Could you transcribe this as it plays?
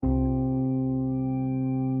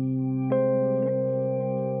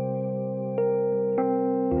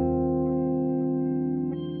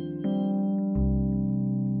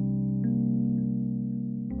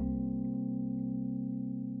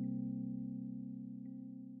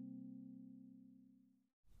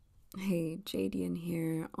Hey, Jadian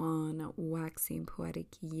here on Waxing Poetic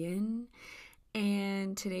Yin.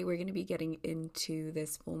 And today we're going to be getting into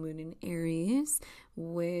this full moon in Aries,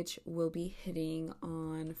 which will be hitting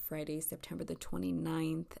on Friday, September the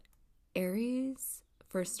 29th. Aries,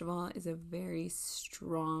 first of all, is a very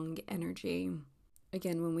strong energy.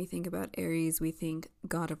 Again, when we think about Aries, we think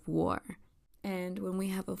god of war. And when we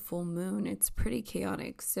have a full moon, it's pretty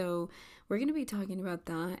chaotic. So, we're going to be talking about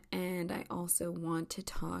that. And I also want to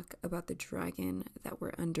talk about the dragon that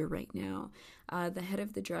we're under right now. The head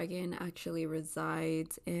of the dragon actually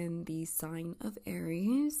resides in the sign of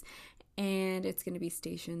Aries, and it's going to be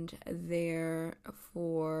stationed there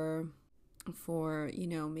for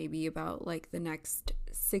maybe about like the next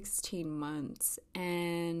 16 months.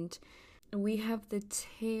 And we have the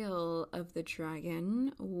tail of the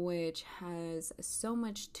dragon, which has so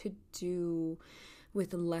much to do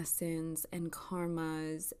with lessons and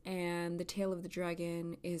karmas. And the tail of the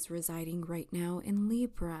dragon is residing right now in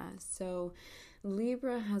Libra. So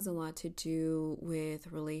Libra has a lot to do with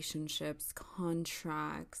relationships,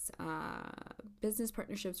 contracts, business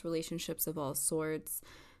partnerships, relationships of all sorts.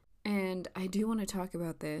 And I do want to talk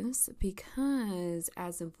about this because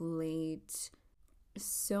as of late,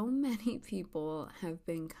 so many people have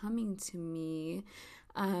been coming to me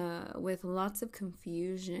with lots of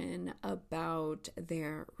confusion about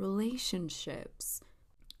their relationships.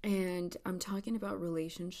 And I'm talking about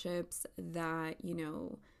relationships that,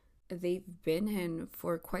 they've been in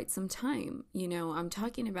for quite some time. I'm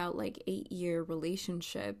talking about like 8-year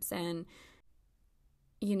relationships and,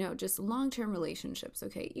 just long-term relationships,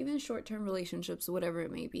 okay? Even short-term relationships, whatever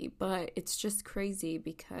it may be. But it's just crazy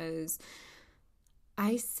because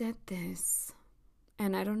I said this,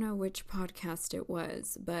 and I don't know which podcast it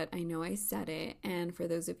was, but I know I said it. And for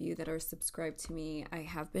those of you that are subscribed to me, I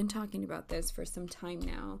have been talking about this for some time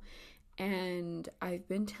now. And I've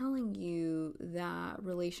been telling you that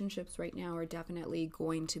relationships right now are definitely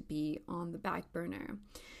going to be on the back burner.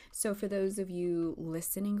 So for those of you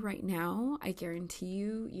listening right now, I guarantee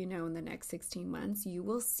you, in the next 16 months, you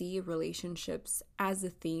will see relationships as a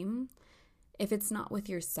theme. If it's not with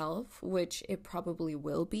yourself, which it probably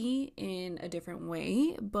will be in a different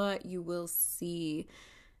way, but you will see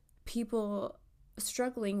people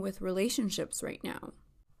struggling with relationships right now.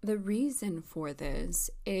 The reason for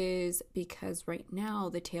this is because right now,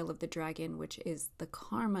 the tail of the dragon, which is the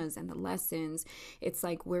karmas and the lessons, it's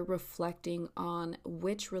like we're reflecting on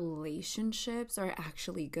which relationships are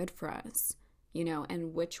actually good for us.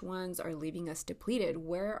 And which ones are leaving us depleted.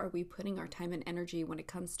 Where are we putting our time and energy when it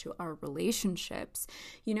comes to our relationships?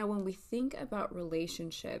 When we think about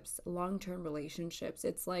relationships, long-term relationships,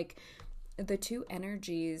 it's like the two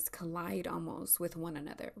energies collide almost with one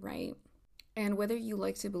another, right? And whether you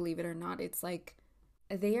like to believe it or not, it's like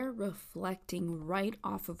they are reflecting right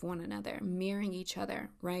off of one another, mirroring each other,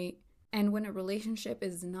 right? And when a relationship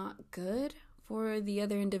is not good for the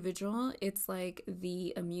other individual, it's like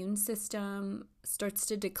the immune system starts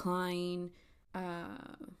to decline.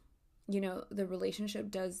 The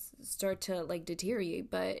relationship does start to like deteriorate,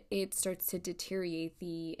 but it starts to deteriorate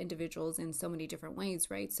the individuals in so many different ways,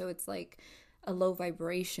 right? So it's like a low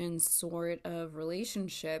vibration sort of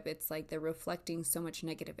relationship. It's like they're reflecting so much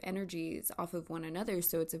negative energies off of one another.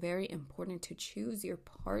 So it's very important to choose your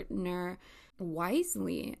partner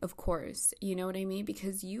wisely, of course. You know what I mean?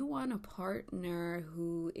 Because you want a partner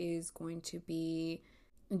who is going to be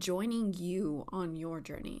joining you on your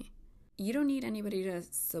journey. You don't need anybody to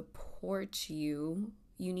support you.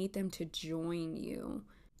 You need them to join you.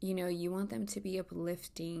 You want them to be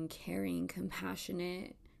uplifting, caring,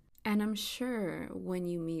 compassionate. And I'm sure when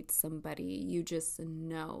you meet somebody, you just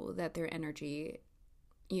know that their energy,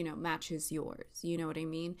 matches yours. You know what I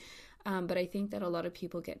mean? But I think that a lot of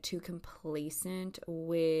people get too complacent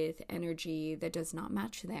with energy that does not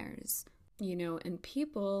match theirs. And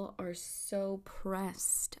people are so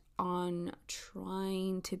pressed on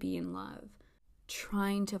trying to be in love,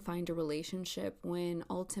 trying to find a relationship, when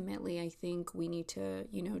ultimately I think we need to,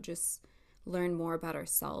 just learn more about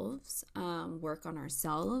ourselves, work on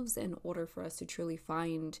ourselves in order for us to truly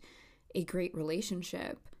find a great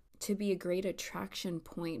relationship, to be a great attraction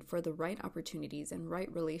point for the right opportunities and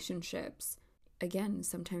right relationships. Again,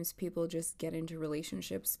 sometimes people just get into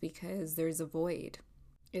relationships because there's a void.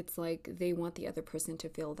 It's like they want the other person to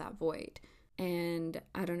fill that void. And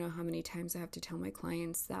I don't know how many times I have to tell my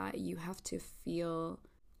clients that you have to feel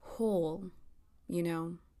whole,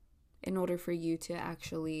 in order for you to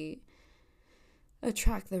actually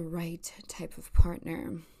attract the right type of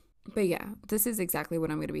partner. But yeah, this is exactly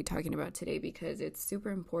what I'm going to be talking about today because it's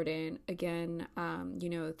super important. Again,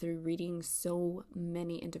 through reading so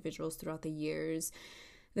many individuals throughout the years,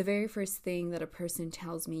 the very first thing that a person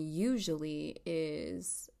tells me usually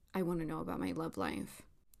is, I want to know about my love life.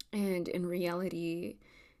 And in reality,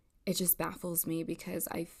 it just baffles me because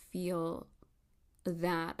I feel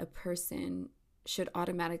that a person should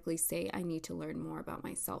automatically say, I need to learn more about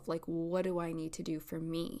myself. Like, what do I need to do for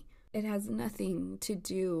me? It has nothing to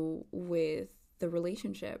do with the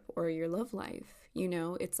relationship or your love life. You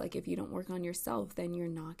know, it's like if you don't work on yourself, then you're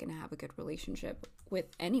not going to have a good relationship with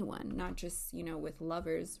anyone, not just, you know, with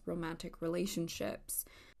lovers, romantic relationships.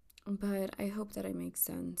 But I hope that I make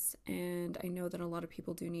sense. And I know that a lot of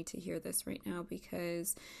people do need to hear this right now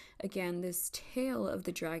because, again, this tale of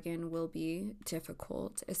the dragon will be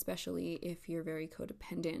difficult, especially if you're very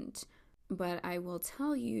codependent. But I will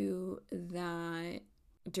tell you that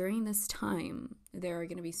during this time, there are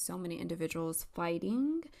going to be so many individuals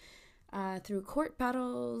fighting through court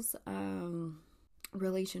battles,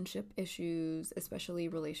 relationship issues, especially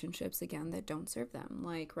relationships, again, that don't serve them.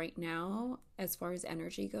 Like right now, as far as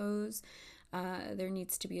energy goes, there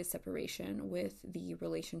needs to be a separation with the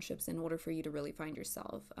relationships in order for you to really find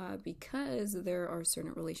yourself, because there are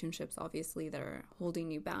certain relationships, obviously, that are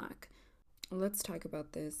holding you back. Let's talk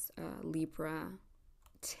about this Libra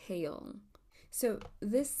tale. So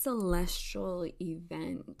this celestial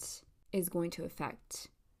event is going to affect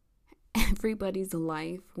everybody's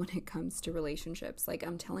life when it comes to relationships. Like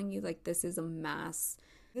I'm telling you, like this is on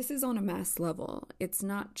a mass level. It's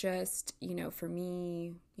not just, you know, for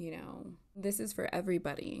me, you know, this is for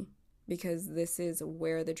everybody because this is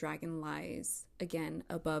where the dragon lies, again,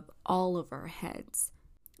 above all of our heads.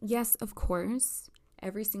 Yes, of course,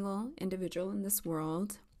 every single individual in this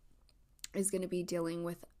world is going to be dealing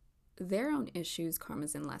with their own issues,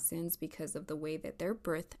 karmas, and lessons because of the way that their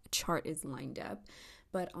birth chart is lined up.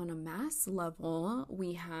 But on a mass level,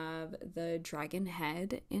 we have the dragon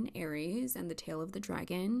head in Aries and the tail of the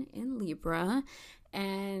dragon in Libra.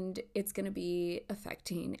 And it's going to be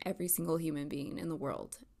affecting every single human being in the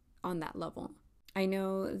world on that level. I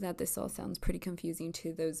know that this all sounds pretty confusing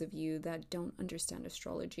to those of you that don't understand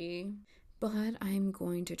astrology, but I'm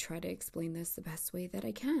going to try to explain this the best way that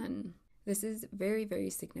I can. This is very,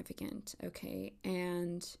 very significant, okay?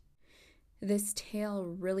 And this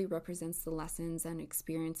tale really represents the lessons and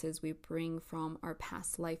experiences we bring from our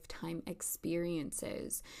past lifetime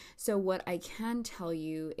experiences. So what I can tell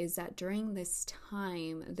you is that during this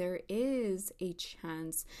time, there is a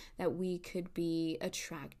chance that we could be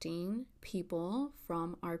attracting people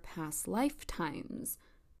from our past lifetimes.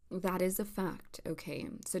 That is a fact, okay?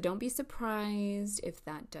 So don't be surprised if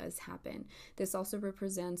that does happen. This also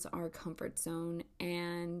represents our comfort zone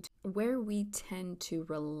and where we tend to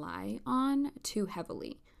rely on too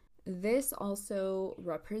heavily. This also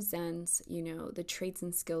represents, you know, the traits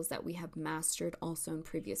and skills that we have mastered also in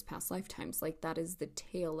previous past lifetimes. Like that is the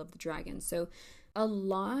tail of the dragon. So a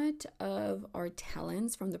lot of our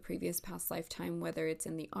talents from the previous past lifetime, whether it's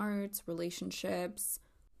in the arts, relationships,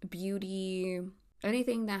 beauty,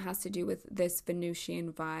 anything that has to do with this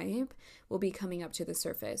Venusian vibe will be coming up to the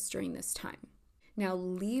surface during this time. Now,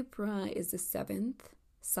 Libra is the 7th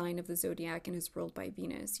sign of the zodiac and is ruled by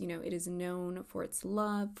Venus. You know, it is known for its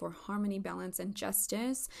love, for harmony, balance, and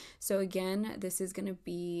justice. So again, this is going to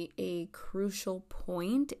be a crucial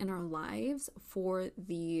point in our lives for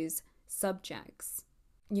these subjects.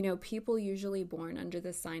 You know, people usually born under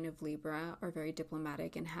the sign of Libra are very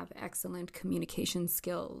diplomatic and have excellent communication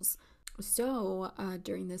skills. So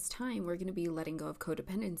during this time, we're going to be letting go of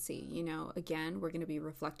codependency. You know, again, we're going to be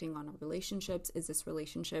reflecting on our relationships. Is this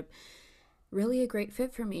relationship really a great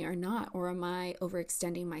fit for me or not? Or am I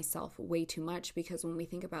overextending myself way too much? Because when we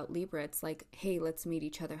think about Libra, it's like, hey, let's meet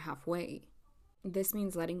each other halfway. This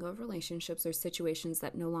means letting go of relationships or situations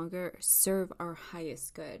that no longer serve our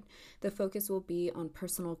highest good. The focus will be on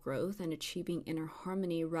personal growth and achieving inner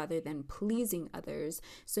harmony rather than pleasing others.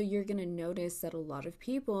 So you're going to notice that a lot of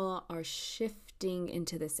people are shifting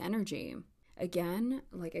into this energy. Again,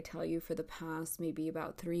 like I tell you, for the past maybe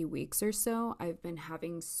about 3 weeks or so, I've been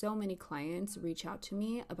having so many clients reach out to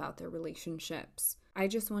me about their relationships. I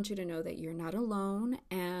just want you to know that you're not alone,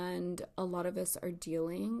 and a lot of us are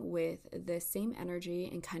dealing with this same energy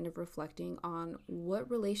and kind of reflecting on what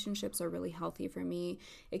relationships are really healthy for me.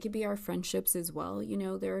 It could be our friendships as well. You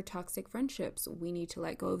know, there are toxic friendships. We need to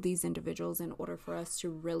let go of these individuals in order for us to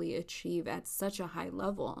really achieve at such a high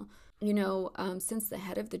level. You know, since the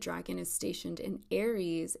head of the dragon is stationed in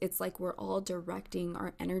Aries, it's like we're all directing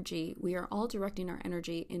our energy. We are all directing our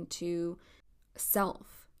energy into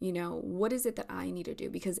self. You know, what is it that I need to do?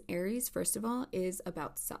 Because Aries, first of all, is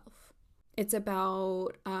about self. It's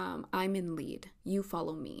about I'm in lead. You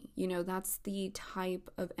follow me. You know, that's the type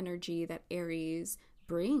of energy that Aries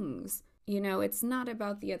brings. It's not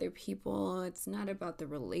about the other people. It's not about the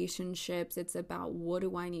relationships. It's about, what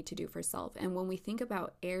do I need to do for self? And when we think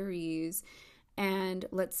about Aries and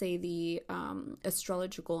let's say the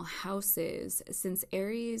astrological houses, since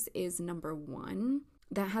Aries is number 1,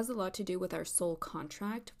 that has a lot to do with our soul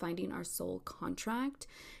contract, finding our soul contract,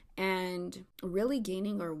 and really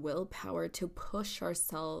gaining our willpower to push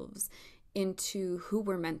ourselves into who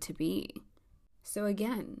we're meant to be. So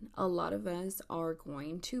again, a lot of us are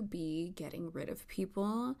going to be getting rid of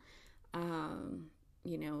people,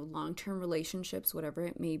 long-term relationships, whatever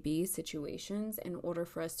it may be, situations, in order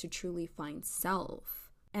for us to truly find self.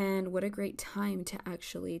 And what a great time to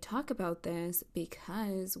actually talk about this,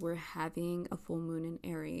 because we're having a full moon in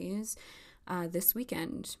Aries this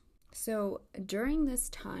weekend. So during this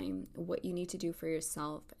time, what you need to do for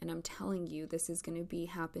yourself, and I'm telling you, this is going to be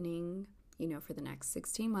happening, for the next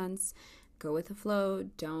 16 months. Go with the flow.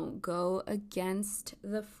 Don't go against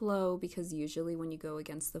the flow, because usually when you go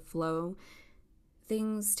against the flow,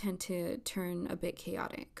 things tend to turn a bit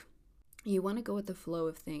chaotic. You want to go with the flow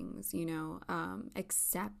of things,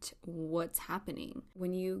 accept what's happening.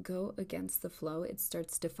 When you go against the flow, it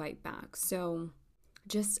starts to fight back. So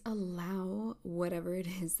just allow whatever it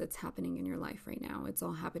is that's happening in your life right now. It's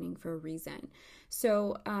all happening for a reason.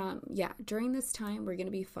 So, during this time, we're going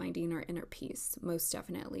to be finding our inner peace, most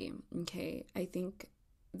definitely. Okay, I think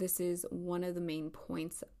this is one of the main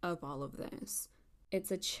points of all of this.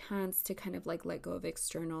 It's a chance to kind of let go of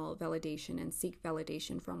external validation and seek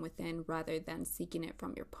validation from within, rather than seeking it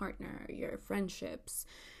from your partner, your friendships,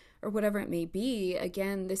 or whatever it may be.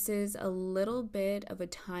 Again, this is a little bit of a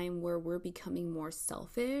time where we're becoming more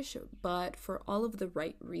selfish, but for all of the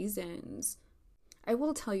right reasons. I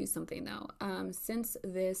will tell you something though. Since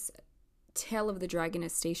this tail of the dragon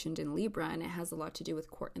is stationed in Libra, and it has a lot to do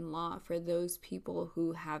with court and law, for those people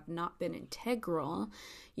who have not been integral,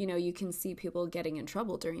 you can see people getting in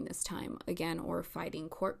trouble during this time again, or fighting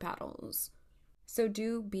court battles. So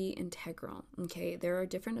do be integral, okay? There are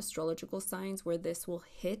different astrological signs where this will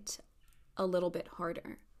hit a little bit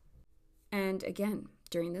harder. And again,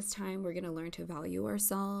 during this time, we're going to learn to value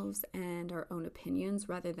ourselves and our own opinions,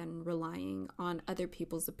 rather than relying on other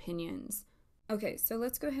people's opinions. Okay, so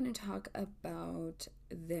let's go ahead and talk about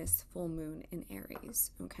this full moon in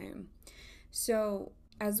Aries, okay? So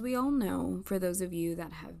as we all know, for those of you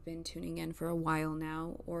that have been tuning in for a while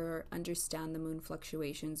now, or understand the moon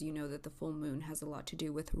fluctuations, you know that the full moon has a lot to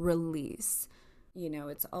do with release.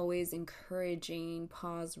 It's always encouraging,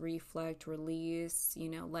 pause, reflect, release,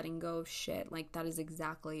 letting go of shit. That is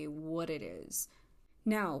exactly what it is.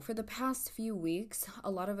 Now, for the past few weeks,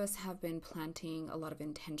 a lot of us have been planting a lot of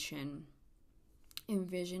intention,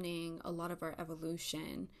 envisioning a lot of our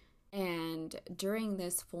evolution. And during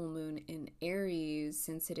this full moon in Aries,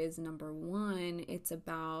 since it is number 1, it's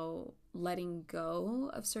about letting go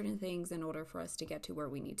of certain things in order for us to get to where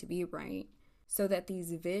we need to be, right? So that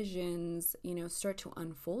these visions, start to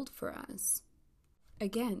unfold for us.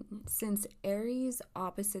 Again, since Aries'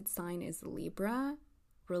 opposite sign is Libra,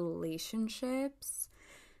 relationships,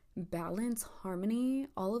 balance, harmony,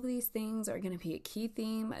 all of these things are going to be a key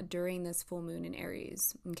theme during this full moon in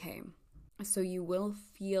Aries, okay? So you will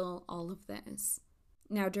feel all of this.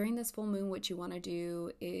 Now, during this full moon, what you want to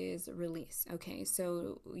do is release, okay?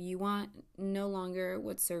 So you want no longer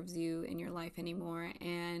what serves you in your life anymore,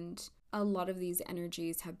 and a lot of these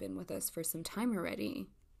energies have been with us for some time already.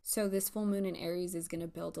 So this full moon in Aries is going to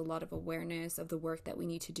build a lot of awareness of the work that we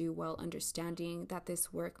need to do, while understanding that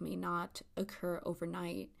this work may not occur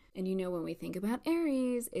overnight. And when we think about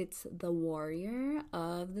Aries, it's the warrior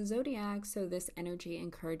of the zodiac. So this energy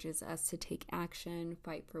encourages us to take action,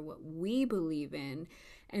 fight for what we believe in,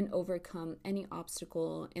 and overcome any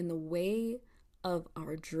obstacle in the way of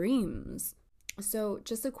our dreams. So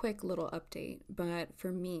just a quick little update, but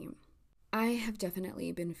for me, I have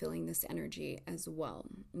definitely been feeling this energy as well,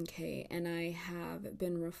 okay? And I have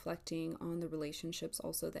been reflecting on the relationships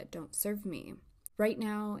also that don't serve me. Right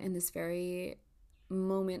now, in this very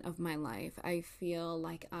moment of my life, I feel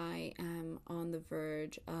like I am on the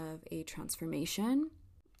verge of a transformation.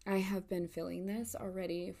 I have been feeling this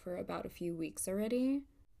already for about a few weeks already,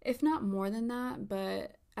 if not more than that,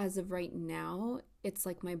 but as of right now, it's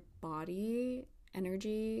like my body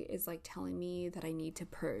energy is telling me that I need to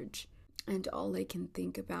purge. And all I can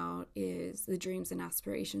think about is the dreams and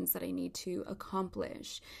aspirations that I need to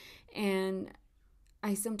accomplish. And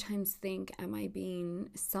I sometimes think, am I being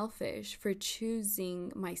selfish for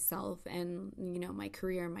choosing myself and, my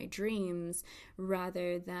career, my dreams,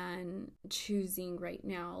 rather than choosing right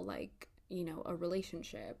now, a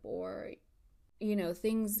relationship or,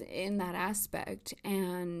 things in that aspect.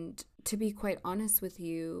 And to be quite honest with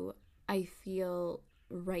you, I feel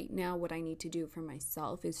right now what I need to do for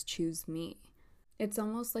myself is choose me. It's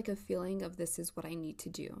almost like a feeling of this is what I need to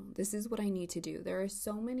do. This is what I need to do. There are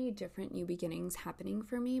so many different new beginnings happening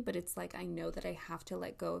for me, but it's like I know that I have to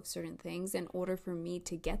let go of certain things in order for me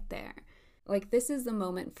to get there. Like, this is the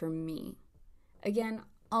moment for me. Again,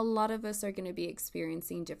 a lot of us are going to be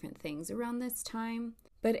experiencing different things around this time,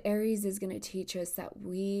 but Aries is going to teach us that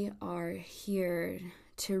we are here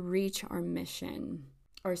to reach our mission.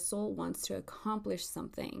 Our soul wants to accomplish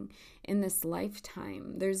something in this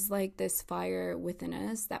lifetime. There's like this fire within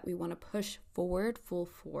us that we want to push forward full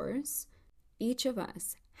force. Each of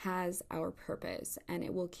us has our purpose, and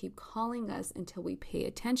it will keep calling us until we pay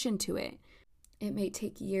attention to it. It may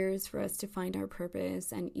take years for us to find our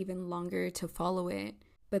purpose and even longer to follow it.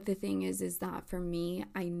 But the thing is that for me,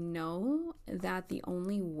 I know that the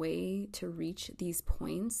only way to reach these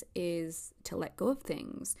points is to let go of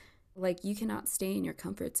things. Like, you cannot stay in your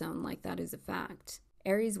comfort zone. Like, that is a fact.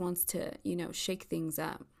 Aries wants to, shake things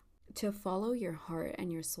up. To follow your heart and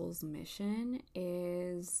your soul's mission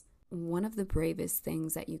is one of the bravest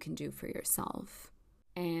things that you can do for yourself.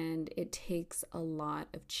 And it takes a lot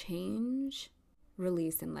of change,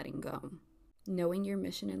 release, and letting go. Knowing your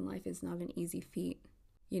mission in life is not an easy feat.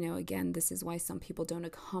 Again, this is why some people don't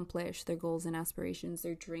accomplish their goals and aspirations,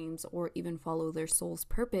 their dreams, or even follow their soul's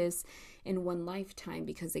purpose in one lifetime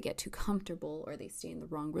because they get too comfortable or they stay in the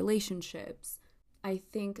wrong relationships. I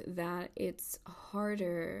think that it's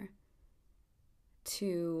harder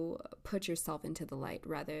to put yourself into the light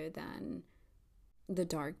rather than the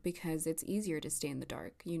dark because it's easier to stay in the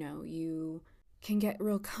dark. You can get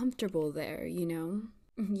real comfortable there, You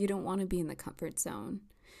don't want to be in the comfort zone.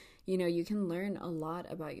 You can learn a lot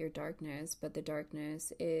about your darkness, but the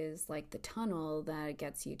darkness is like the tunnel that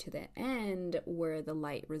gets you to the end where the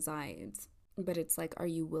light resides. But it's like, are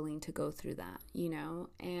you willing to go through that,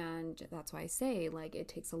 And that's why I say, like, it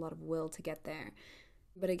takes a lot of will to get there.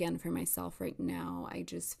 But again, for myself right now, I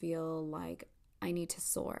just feel like I need to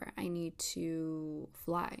soar. I need to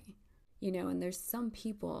fly, And there's some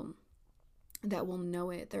people that will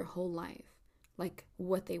know it their whole life, like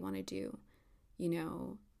what they want to do,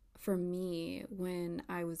 For me, when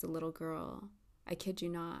I was a little girl, I kid you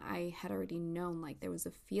not, I had already known, like, there was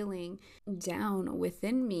a feeling down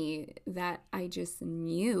within me that I just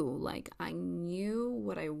knew, like, I knew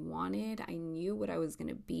what I wanted, I knew what I was going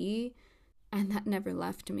to be, and that never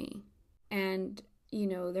left me. And,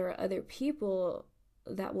 there are other people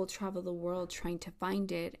that will travel the world trying to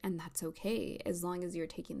find it, and that's okay, as long as you're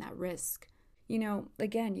taking that risk.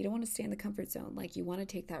 Again, you don't want to stay in the comfort zone. Like, you want to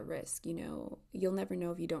take that risk, You'll never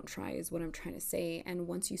know if you don't try is what I'm trying to say. And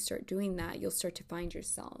once you start doing that, you'll start to find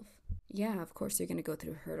yourself. Yeah, of course, you're going to go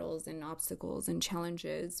through hurdles and obstacles and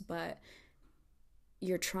challenges, but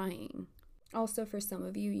you're trying. Also, for some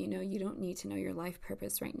of you, you don't need to know your life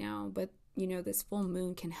purpose right now, but, this full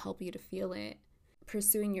moon can help you to feel it.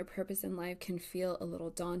 Pursuing your purpose in life can feel a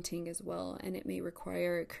little daunting as well, and it may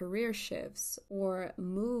require career shifts or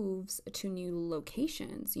moves to new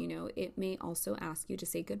locations. It may also ask you to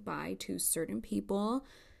say goodbye to certain people,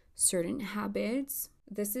 certain habits.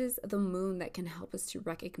 This is the moon that can help us to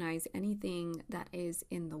recognize anything that is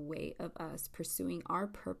in the way of us pursuing our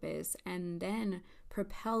purpose and then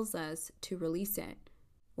propels us to release it.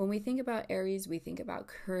 When we think about Aries, we think about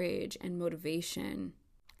courage and motivation.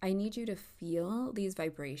 I need you to feel these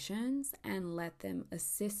vibrations and let them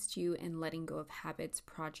assist you in letting go of habits,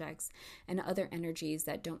 projects, and other energies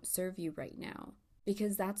that don't serve you right now.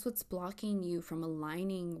 Because that's what's blocking you from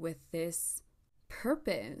aligning with this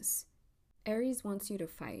purpose. Aries wants you to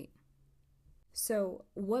fight. So,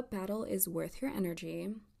 what battle is worth your energy?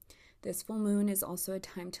 This full moon is also a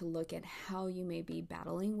time to look at how you may be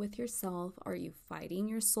battling with yourself. Are you fighting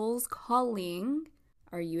your soul's calling?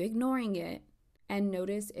 Are you ignoring it? And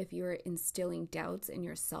notice if you're instilling doubts in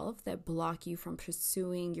yourself that block you from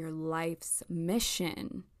pursuing your life's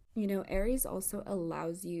mission. Aries also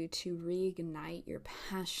allows you to reignite your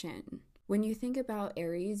passion. When you think about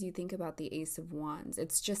Aries, you think about the Ace of Wands.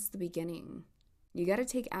 It's just the beginning. You got to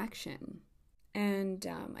take action. And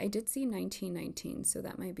I did see 1919, so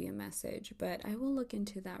that might be a message, but I will look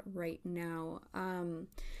into that right now.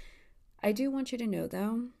 I do want you to know,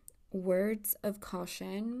 though, words of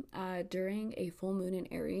caution, during a full moon in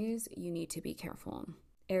Aries, you need to be careful.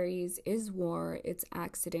 Aries is war, it's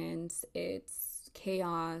accidents, it's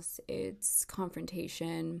chaos, it's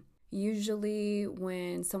confrontation. Usually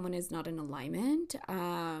when someone is not in alignment,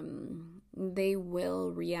 they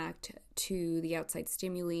will react to the outside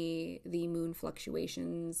stimuli, the moon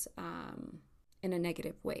fluctuations, in a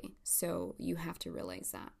negative way. So you have to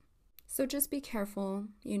realize that. So just be careful,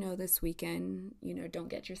 this weekend. Don't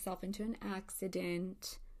get yourself into an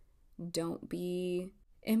accident. Don't be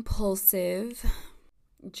impulsive.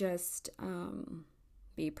 Just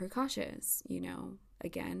be precautious,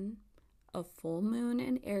 Again, a full moon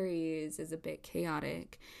in Aries is a bit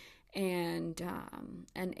chaotic. And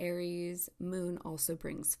an Aries moon also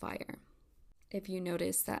brings fire. If you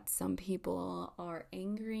notice that some people are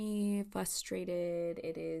angry, frustrated,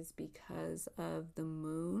 it is because of the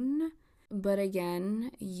moon. But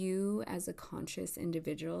again, you as a conscious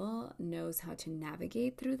individual knows how to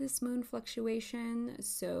navigate through this moon fluctuation,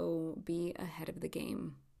 so be ahead of the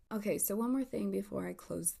game. Okay, so one more thing before I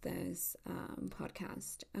close this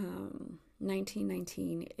podcast.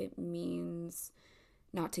 1919, it means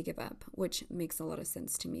not to give up, which makes a lot of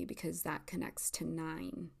sense to me because that connects to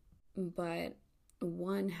 9. But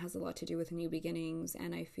 1 has a lot to do with new beginnings,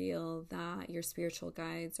 and I feel that your spiritual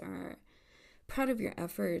guides are proud of your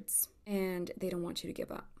efforts and they don't want you to give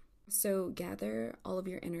up. So gather all of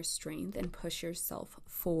your inner strength and push yourself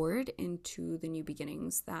forward into the new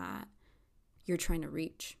beginnings that you're trying to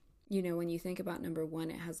reach. When you think about number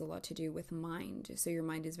 1, it has a lot to do with mind. So your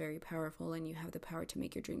mind is very powerful and you have the power to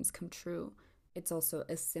make your dreams come true. It's also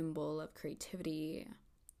a symbol of creativity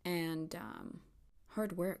and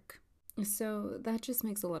hard work. So that just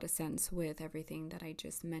makes a lot of sense with everything that I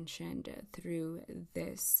just mentioned through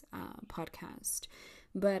this podcast.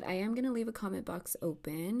 But I am going to leave a comment box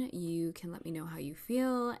open. You can let me know how you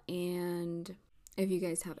feel. And if you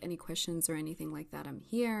guys have any questions or anything like that, I'm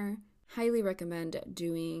here. Highly recommend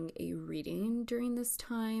doing a reading during this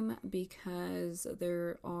time because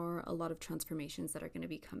there are a lot of transformations that are going to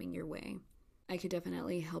be coming your way. I could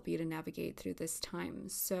definitely help you to navigate through this time.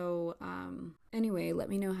 So anyway, let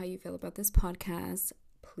me know how you feel about this podcast.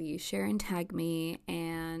 Please share and tag me.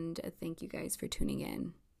 And thank you guys for tuning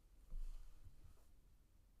in.